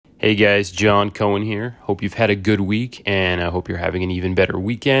Hey guys, John Cohen here. Hope you've had a good week, and I hope you're having an even better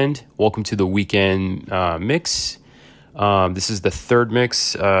weekend. Welcome to the weekend mix. This is the third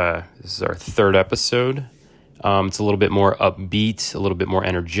mix. This is our third episode. It's a little bit more upbeat, a little bit more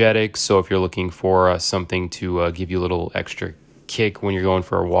energetic. So if you're looking for something to give you a little extra kick when you're going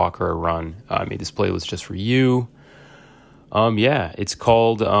for a walk or a run, I made this playlist just for you. It's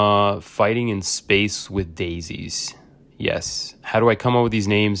called Fighting in Space with Daises. Yes. How do I come up with these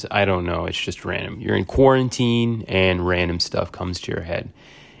names? I don't know. It's just random. You're in quarantine and random stuff comes to your head.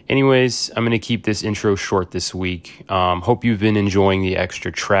 Anyways, I'm going to keep this intro short this week. Hope you've been enjoying the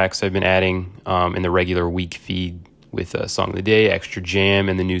extra tracks I've been adding in the regular week feed with Song of the Day, Extra Jam,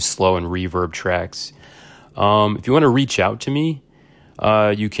 and the new slow and reverb tracks. If you want to reach out to me,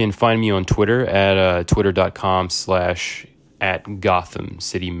 you can find me on Twitter at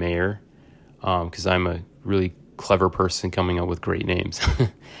twitter.com/@GothamCityMayor because I'm a really clever person coming up with great names.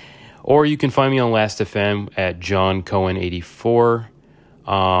 Or you can find me on Last.fm at JohnCohen84.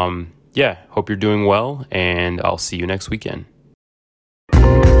 Hope you're doing well, and I'll see you next weekend.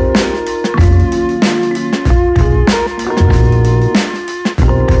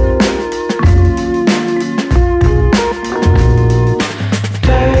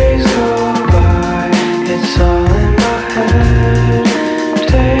 Days go by, it's all in my head.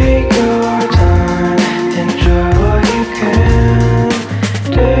 Take your time, enjoy what you can.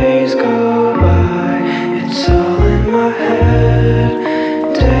 Days go by, it's all in my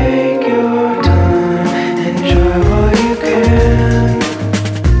head. Take your time, enjoy what you can.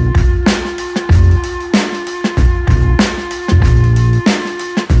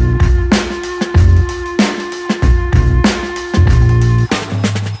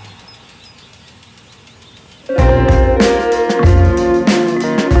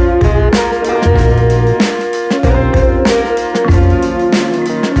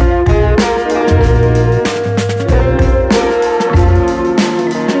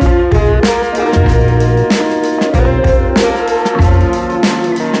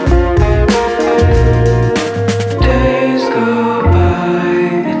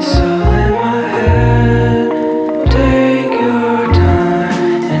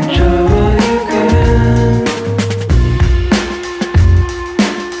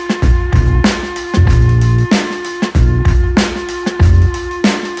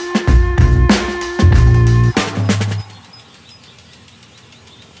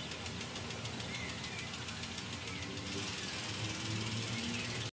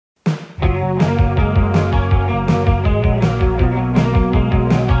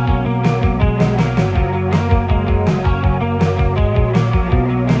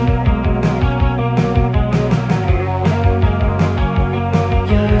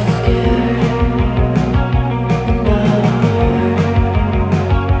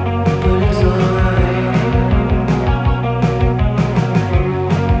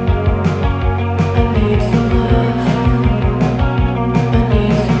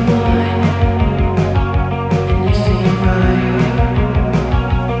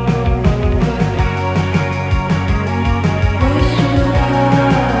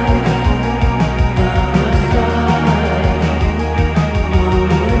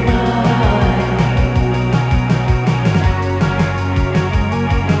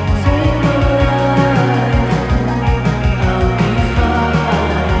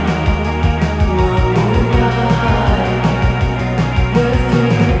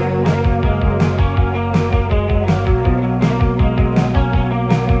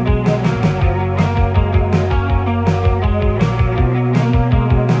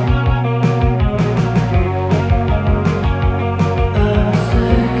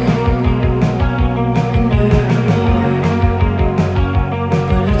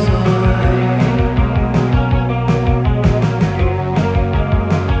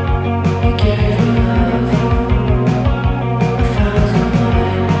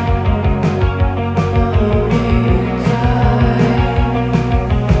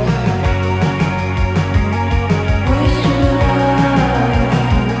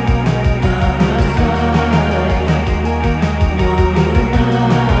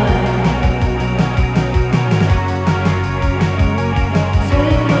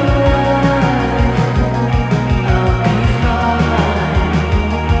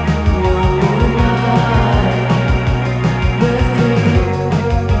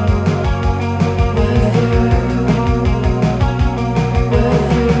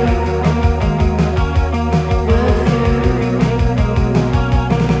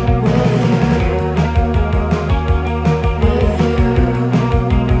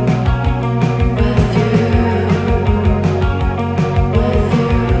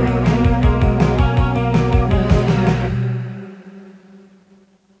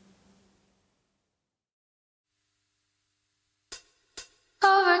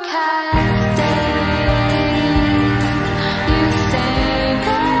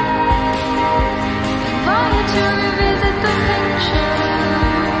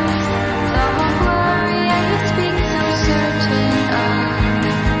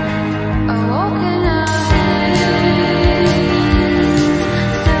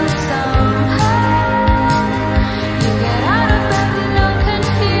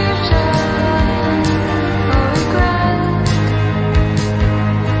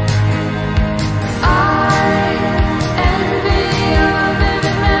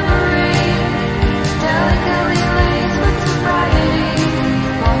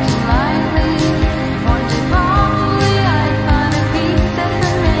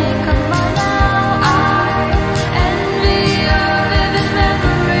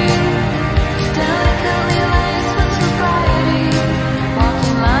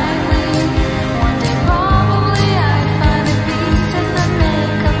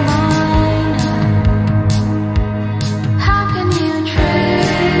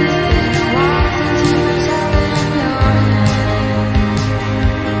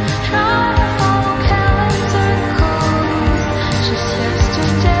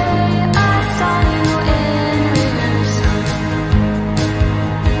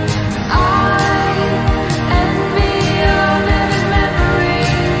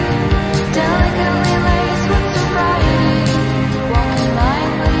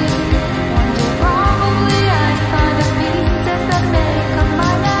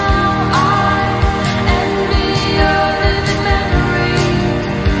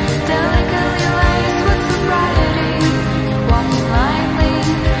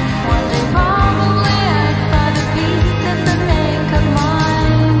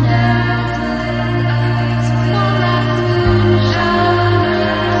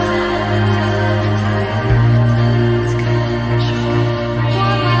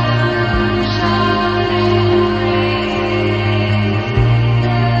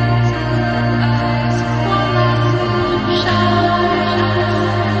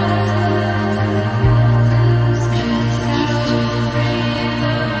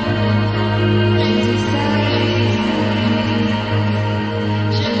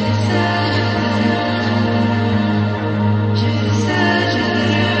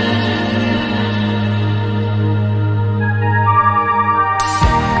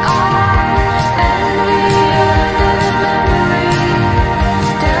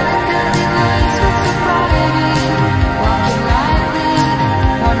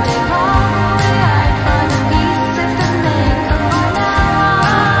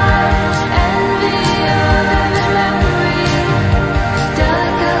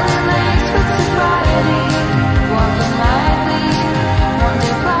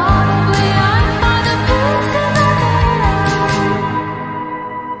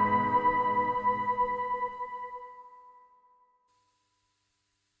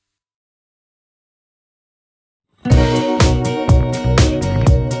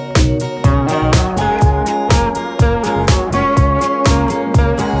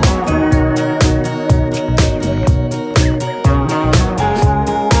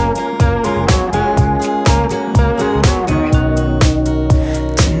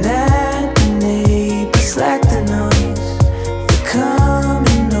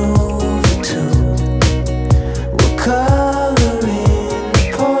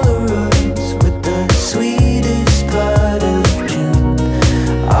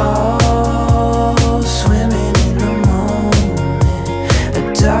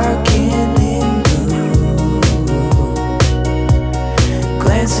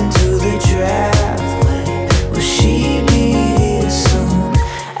 listen to the driveway. Will she be here soon?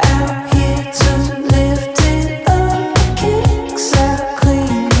 Out here to lift it up, kicks out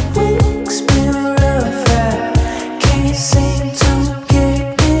clean weeks, been rough ride. Can't seem to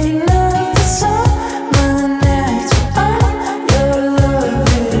get enough of summer nights. All your love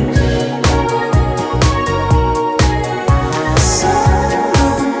is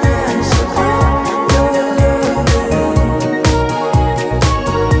summer nights. All your love is.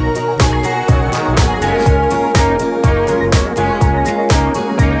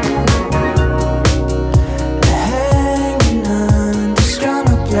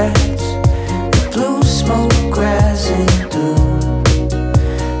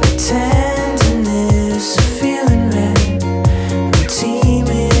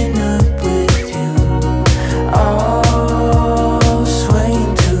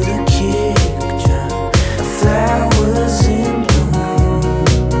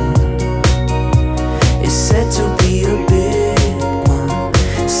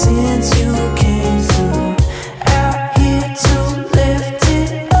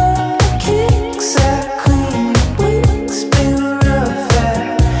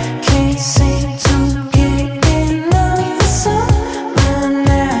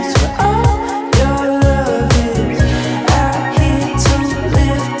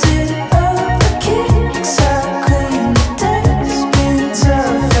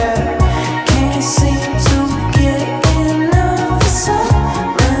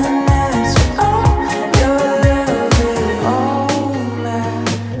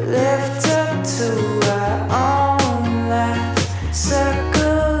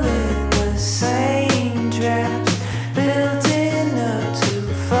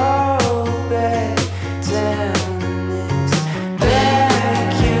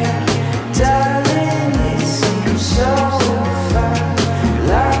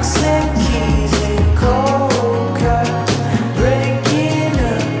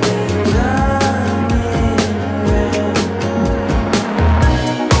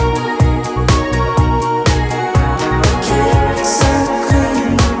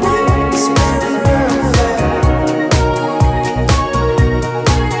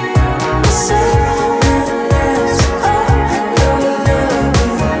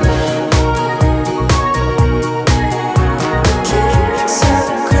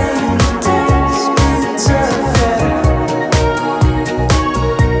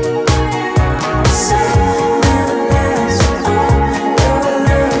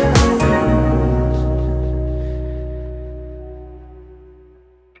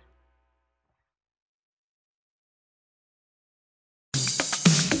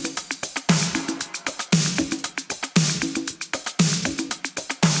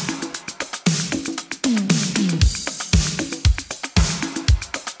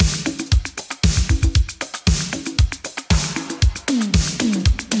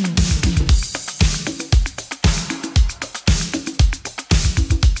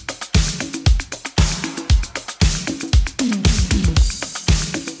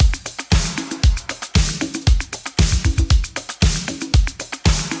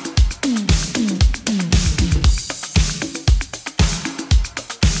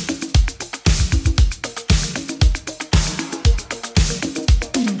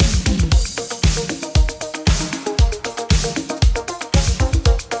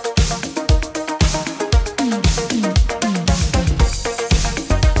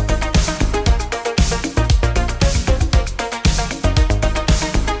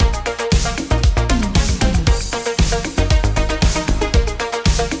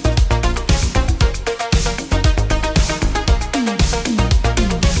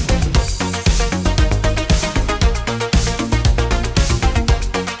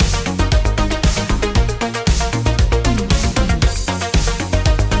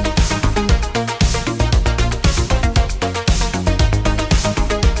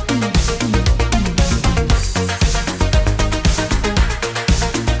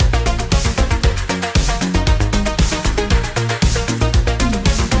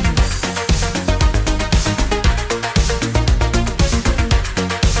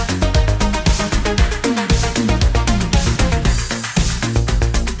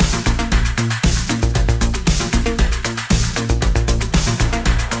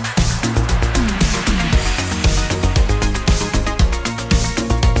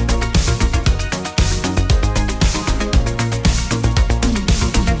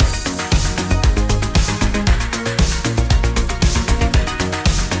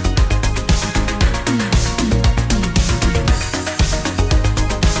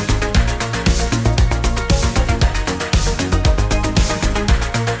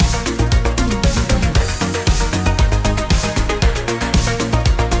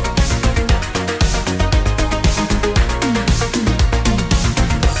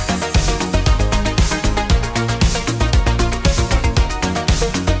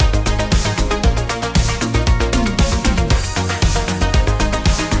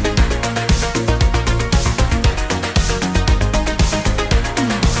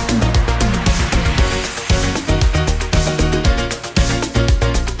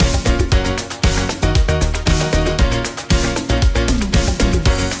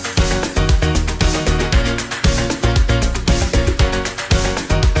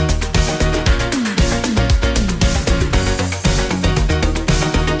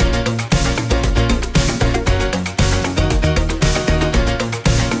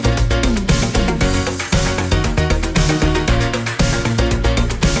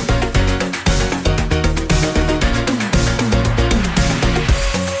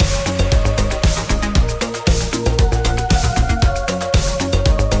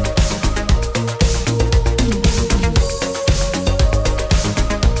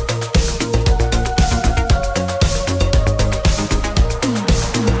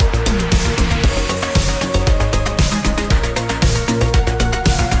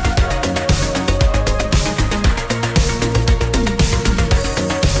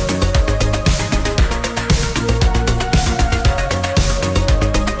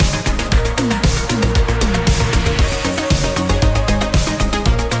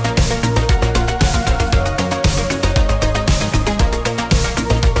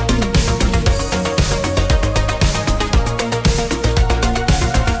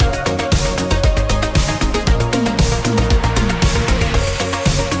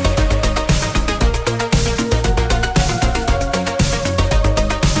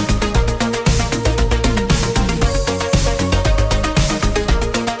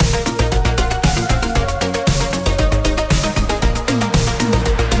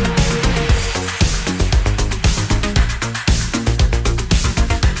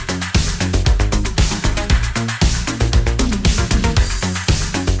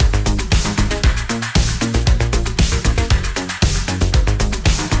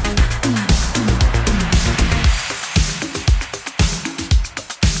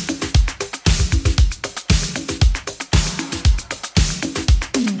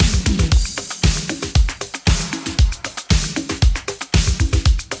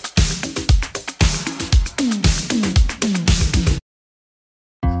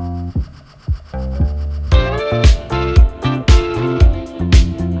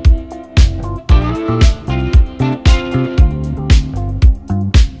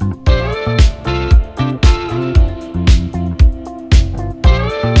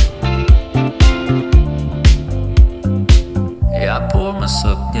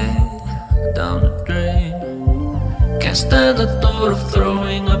 Can't stand the thought of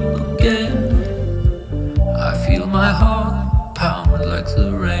throwing up again. I feel my heart pound like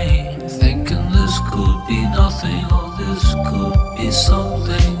the rain, thinking this could be nothing, or this could be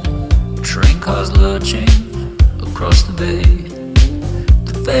something. Train cars lurching across the bay,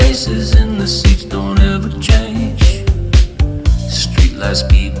 the faces in the seats don't ever change. Streetlights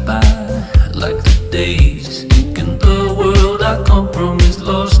speed by like the days, thinking the world I come from is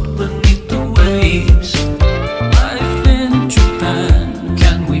lost beneath the waves. Life in Japan,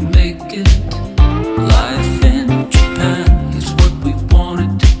 can we make it? Life in Japan is what we want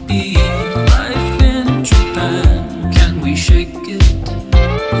it to be. Life in Japan, can we shake it?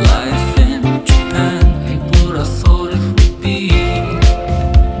 Life in Japan ain't what I thought it would be.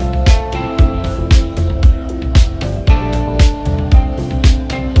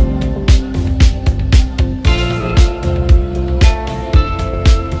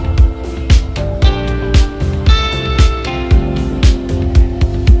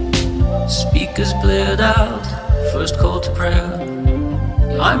 Speakers blared out, first call to prayer.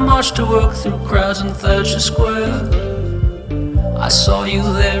 I marched to work through crowds in Thatcher Square. I saw you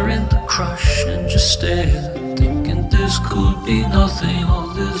there in the crush and just stared, thinking this could be nothing,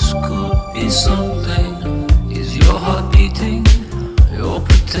 or this could be something. Is your heart beating, or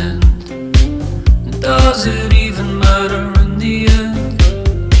pretend? Does it even matter in the end?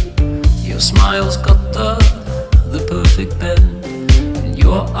 Your smile's got the perfect bend, and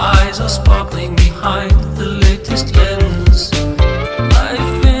your eyes are sparkling behind the latest lens.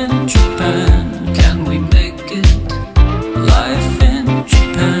 Life in Japan, can we make it? Life in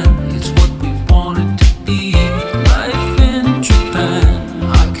Japan, it's what we want it to be. Life in Japan,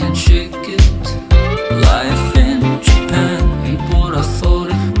 I can shake it. Life in Japan ain't what I thought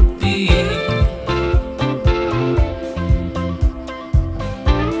it would be.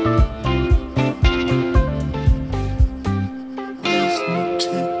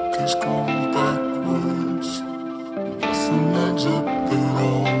 Arithmetic is going backwards.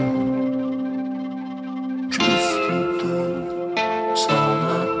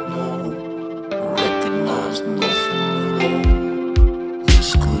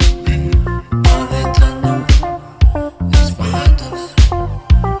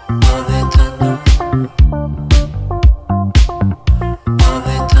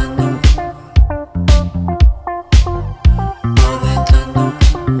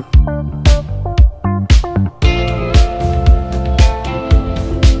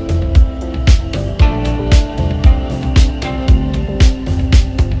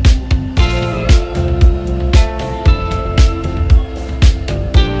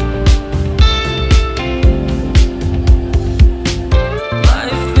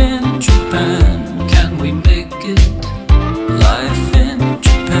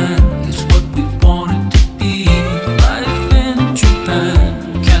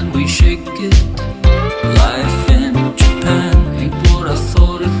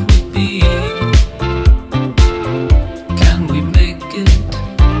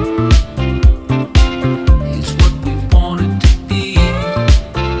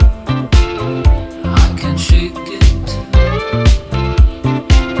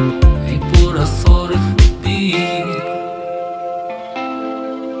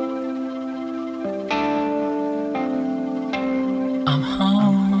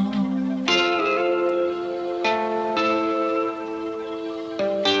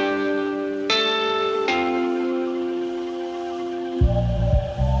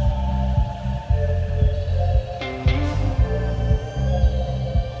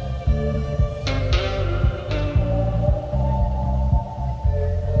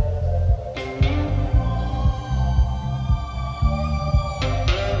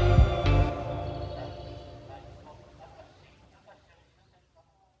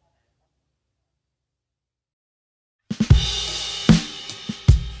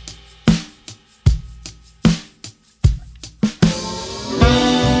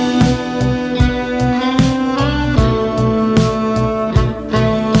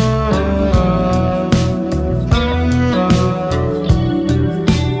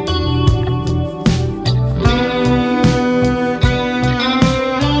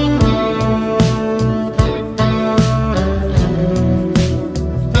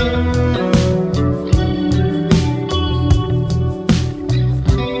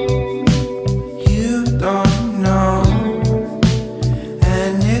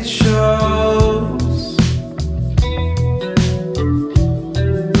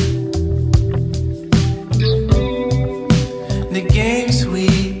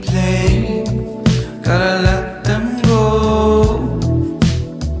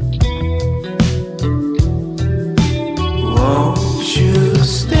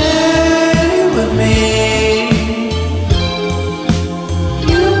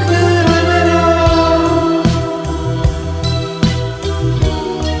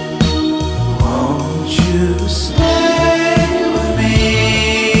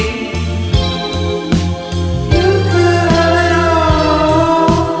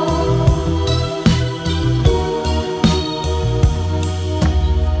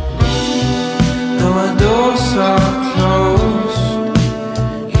 eyes are closed.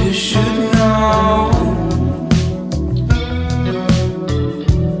 You should know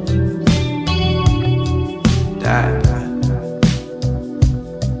that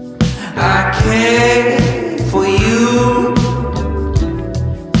I can't